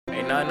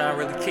nine9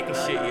 really kicking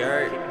shit, you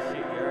heard?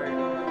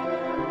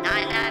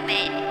 99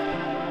 made it.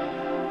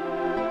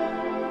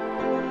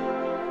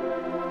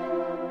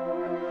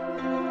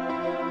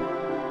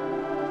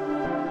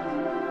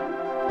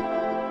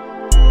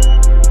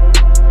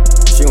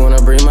 She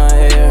wanna breathe my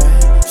air.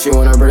 She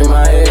wanna breathe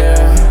my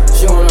air.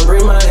 She wanna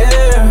breathe my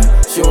air.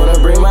 She wanna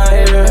breathe my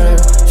air.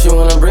 She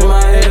wanna breathe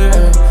my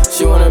air.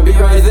 She wanna be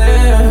right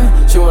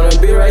there. She wanna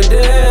be right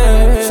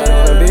there. She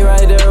wanna be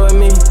right there with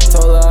me.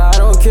 Told her I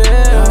don't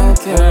care.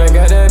 When I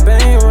got that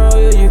bang roll,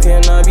 yeah, you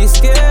cannot be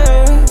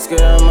scared.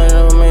 Scared, I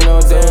don't make no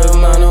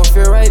difference. No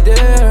fear right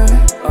there.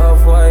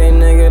 Off-white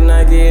nigga,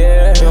 Nike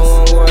Air. You don't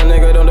want war,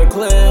 nigga, don't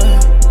declare.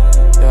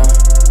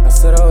 Yeah, I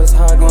said I was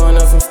hot going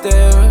up some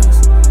stairs.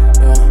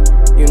 Yeah,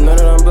 you know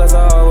that I'm blessed,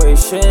 I always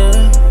share.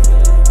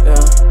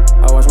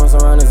 Yeah, I watch my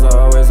surroundings,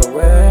 always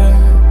aware.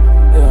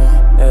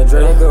 Yeah,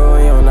 Draco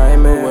in your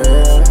nightmare.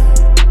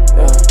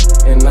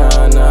 Yeah, and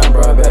 9-9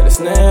 brought back the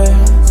snares.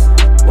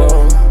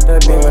 Yeah,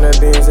 that beam with that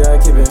beams, yeah, I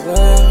keep it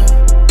clear.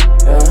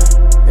 Yeah,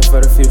 and for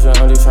the future,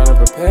 I'm just tryna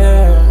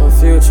prepare. For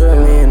future,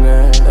 me and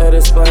that. Let it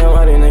explain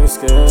why these niggas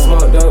scared.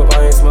 Smoke dope,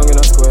 I ain't smoking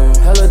no square.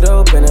 Hella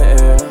dope in the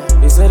air.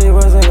 He said he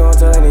wasn't gon'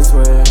 tell, and he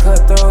swear.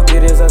 Cutthroat,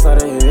 get his ass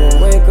out of here.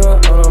 Wake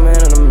up, oh no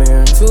man.